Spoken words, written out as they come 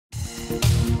My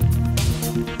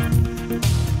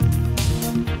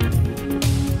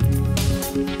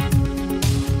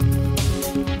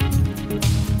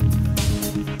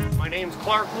name's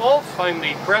Clark Wolf. I'm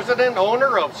the president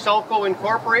owner of Selco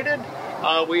Incorporated.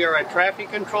 We are a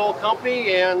traffic control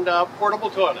company and portable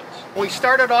toilets. We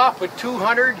started off with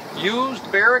 200 used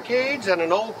barricades and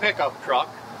an old pickup truck.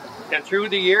 And through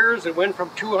the years it went from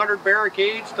 200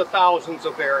 barricades to thousands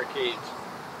of barricades.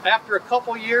 After a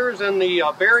couple years in the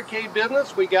barricade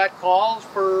business, we got calls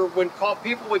for, when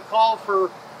people would call for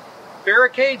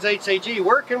barricades, they'd say, gee,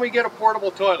 where can we get a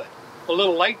portable toilet? A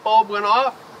little light bulb went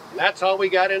off. That's how we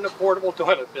got into portable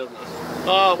toilet business.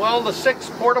 Well, the 6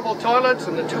 portable toilets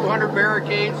and the 200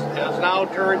 barricades has now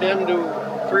turned into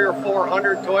 300 or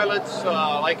 400 toilets.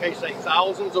 Like I say,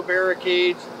 thousands of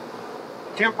barricades,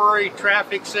 temporary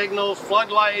traffic signals,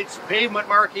 floodlights, pavement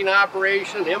marking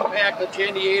operation, impact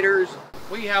attenuators.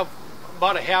 We have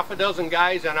about a half a dozen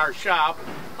guys in our shop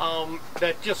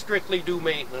that just strictly do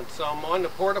maintenance. On the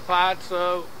porta pots,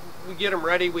 we get them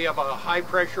ready. We have a high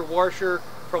pressure washer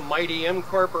from Mighty M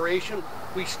Corporation.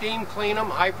 We steam clean them,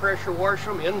 high pressure wash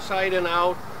them inside and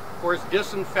out. Of course,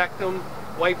 disinfect them,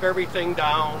 wipe everything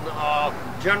down.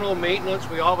 General maintenance,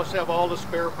 we always have all the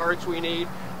spare parts we need.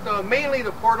 Mainly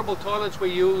the portable toilets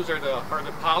we use are the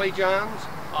Polyjons.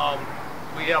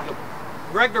 We have the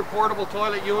regular portable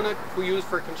toilet unit we use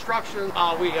for construction.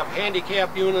 We have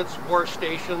handicap units, wash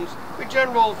stations. We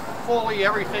general fully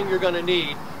everything you're going to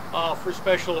need for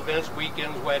special events,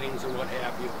 weekends, weddings, and what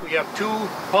have you. We have 2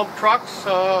 pump trucks.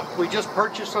 We just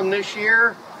purchased them this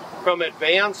year from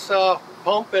Advance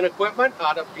Pump and Equipment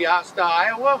out of Peosta,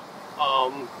 Iowa.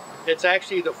 It's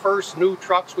actually the first new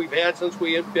trucks we've had since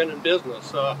we have been in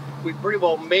business. We pretty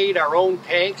well made our own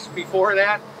tanks before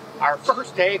that. Our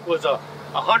first tank was a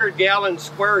 100-gallon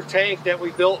square tank that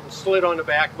we built and slid on the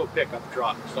back of a pickup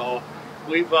truck. So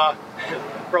we've,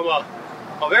 from a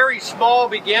very small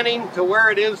beginning to where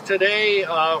it is today,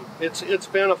 it's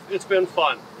been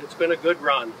fun. It's been a good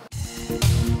run.